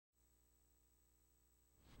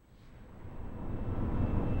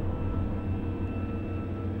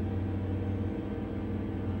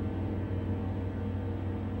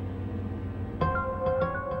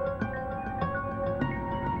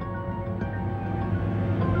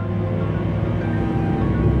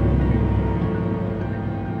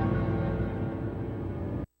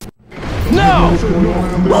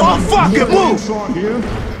Oh, fuck it, move!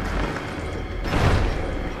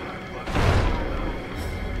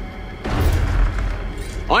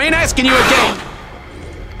 I ain't asking you again!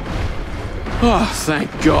 Oh, thank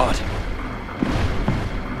God.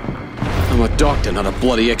 I'm a doctor, not a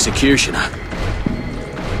bloody executioner.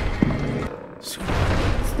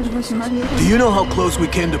 Do you know how close we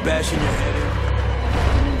came to bashing your head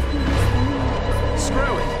in?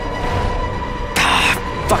 Screw it!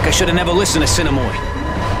 Ah, fuck, I should have never listened to Cinemoy.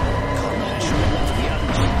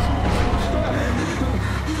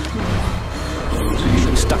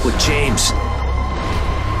 Stuck with James.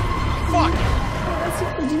 Fuck!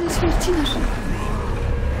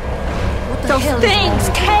 Those things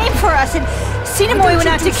came for us, and Cinemoy went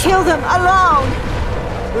out to kill them alone.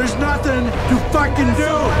 There's nothing to fucking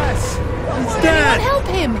do. He's dead. Help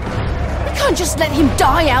him. We can't just let him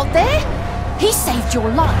die out there. He saved your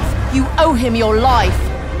life. You owe him your life.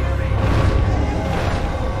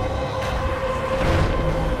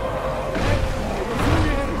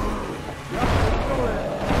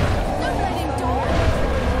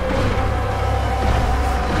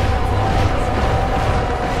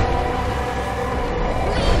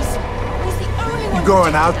 You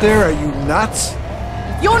going out there? Are you nuts?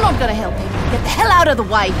 You're not gonna help him. Get the hell out of the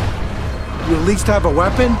way. You at least have a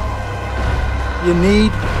weapon? You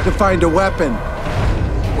need to find a weapon.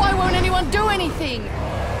 Why won't anyone do anything?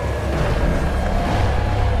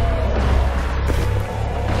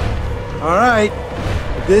 All right.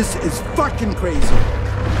 This is fucking crazy.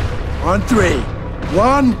 On 3.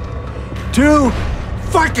 1, 2,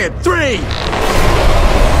 fuck it, 3!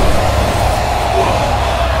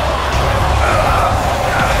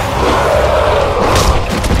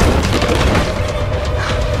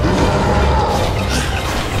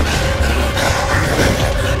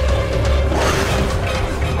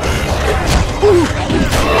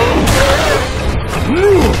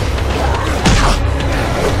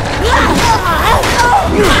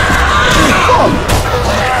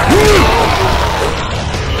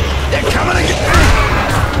 They're coming again!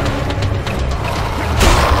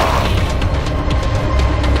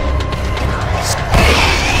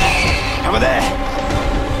 Over there!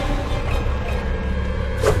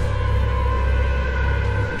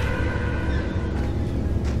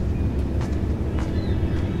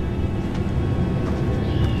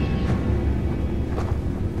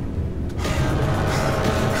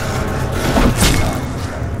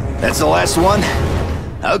 That's the last one?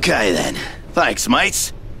 Okay then. Thanks,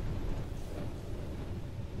 mates.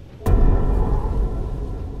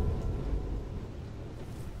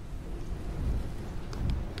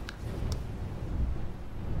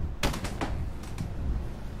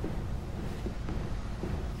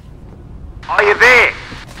 Are you there?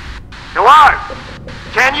 Hello?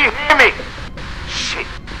 Can you hear me? Shit.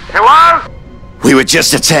 Hello? We were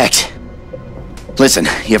just attacked. Listen,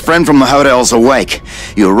 your friend from the hotel's awake.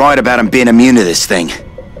 You were right about him being immune to this thing.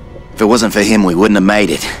 If it wasn't for him, we wouldn't have made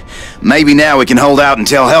it. Maybe now we can hold out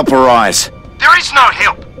until help arrives. There is no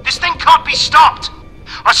help. This thing can't be stopped.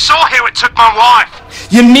 I saw how it took my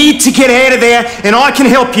wife. You need to get out of there, and I can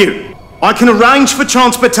help you. I can arrange for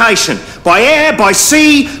transportation, by air, by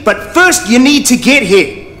sea, but first you need to get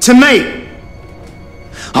here, to me.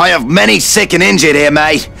 I have many sick and injured here,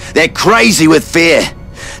 mate. They're crazy with fear.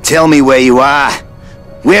 Tell me where you are.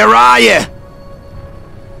 Where are you?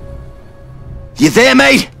 You there,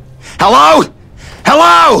 mate? Hello?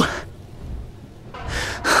 Hello?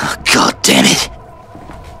 Oh, God damn it.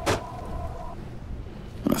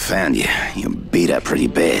 I found you. You're beat up pretty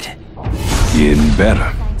bad. Getting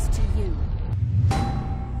better.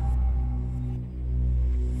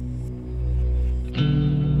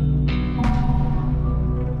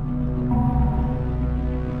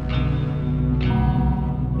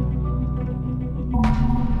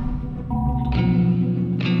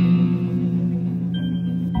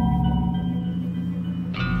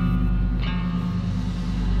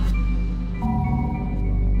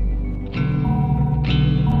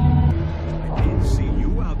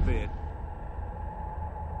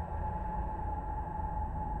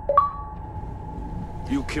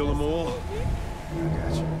 You kill them all? I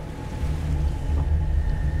got you.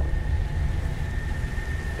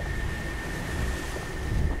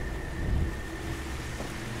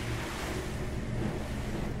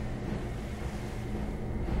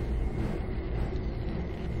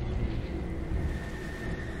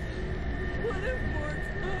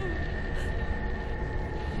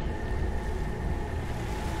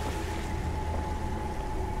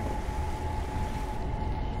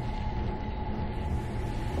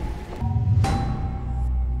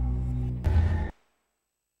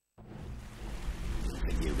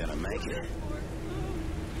 You're gonna make it.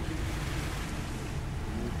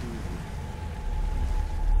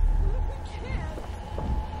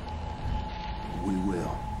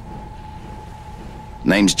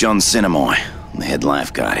 Name's John Sinnemoy. I'm the head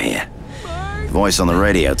lifeguard here. The voice on the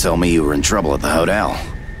radio told me you were in trouble at the hotel.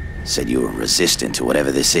 Said you were resistant to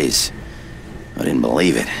whatever this is. I didn't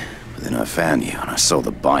believe it, but then I found you and I saw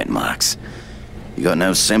the bite marks. You got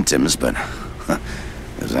no symptoms, but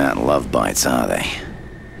those aren't love bites, are they?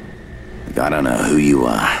 Look, I don't know who you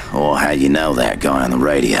are or how you know that guy on the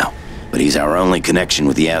radio, but he's our only connection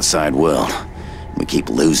with the outside world. We keep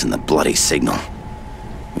losing the bloody signal.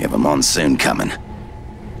 We have a monsoon coming.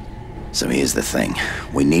 So here's the thing.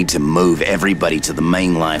 We need to move everybody to the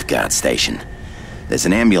main lifeguard station. There's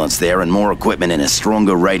an ambulance there and more equipment and a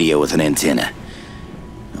stronger radio with an antenna.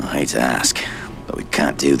 I hate to ask, but we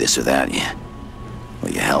can't do this without you. Will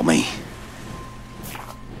you help me?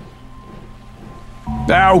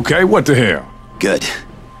 Okay, what the hell? Good.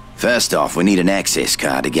 First off, we need an access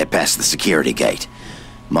card to get past the security gate.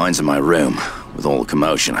 Mine's in my room. With all the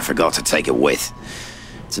commotion, I forgot to take it with.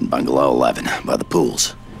 It's in Bungalow 11, by the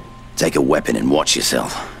pools. Take a weapon and watch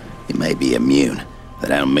yourself. You may be immune. That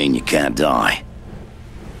don't mean you can't die.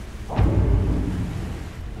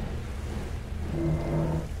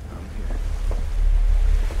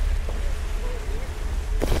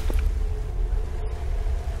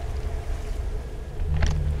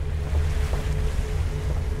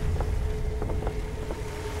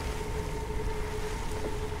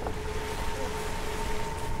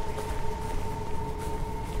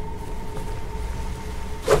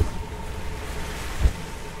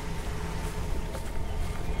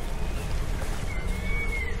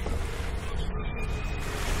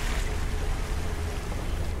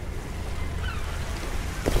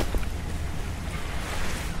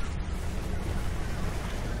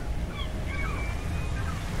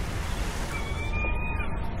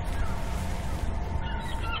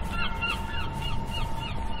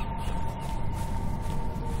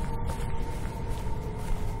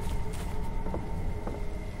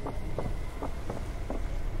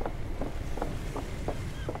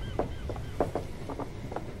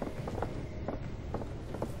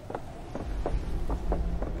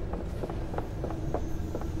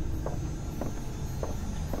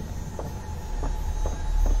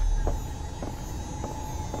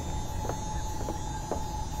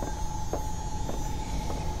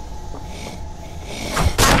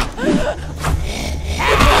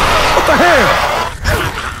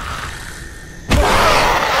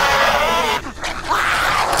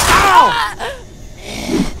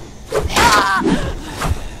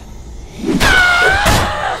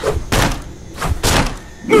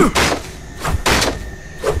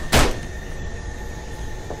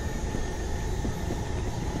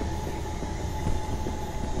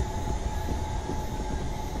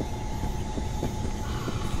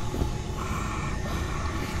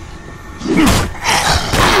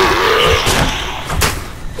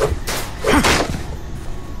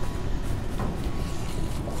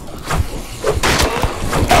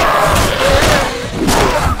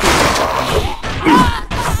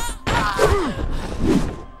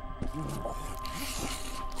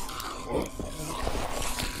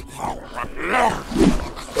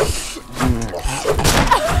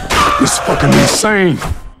 This is fucking insane.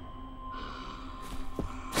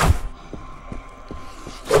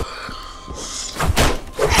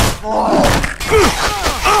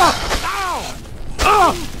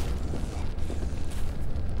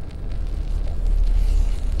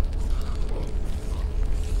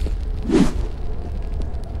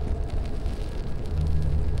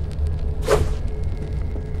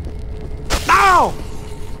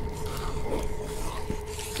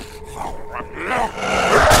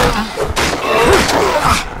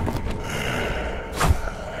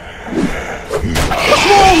 What's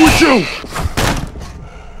wrong with you?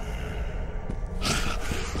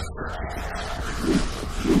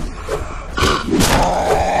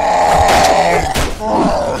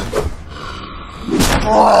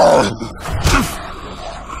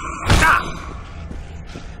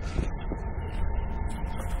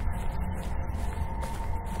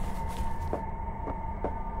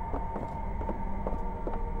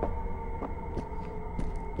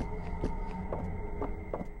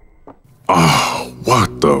 Oh,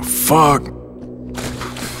 what the fuck?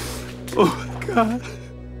 Oh my God.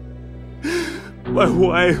 My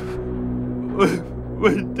wife.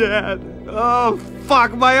 My dad. Oh,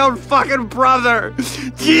 fuck, my own fucking brother.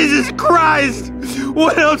 Jesus Christ.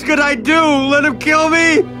 What else could I do? Let him kill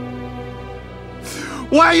me?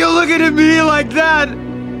 Why are you looking at me like that?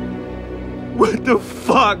 What the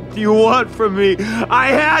fuck do you want from me? I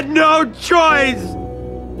had no choice.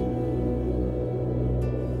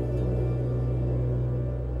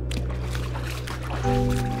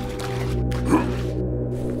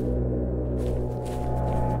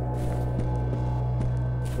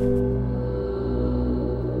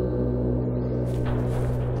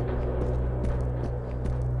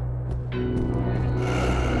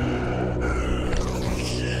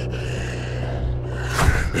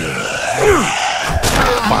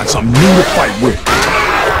 find something new to fight with.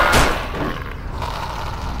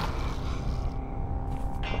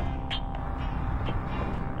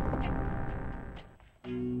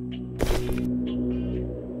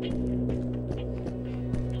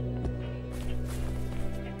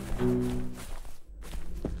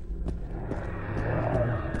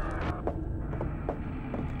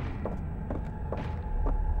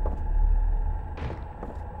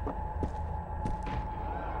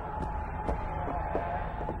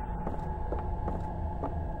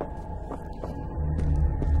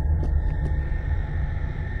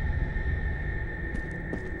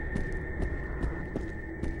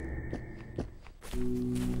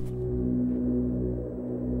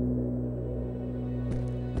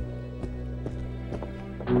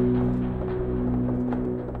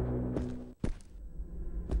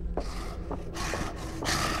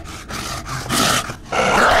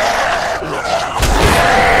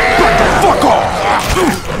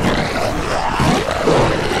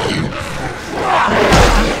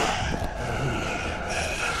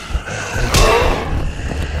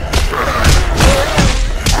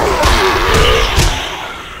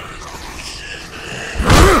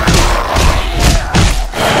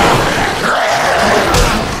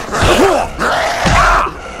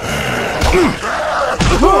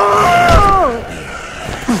 Ah!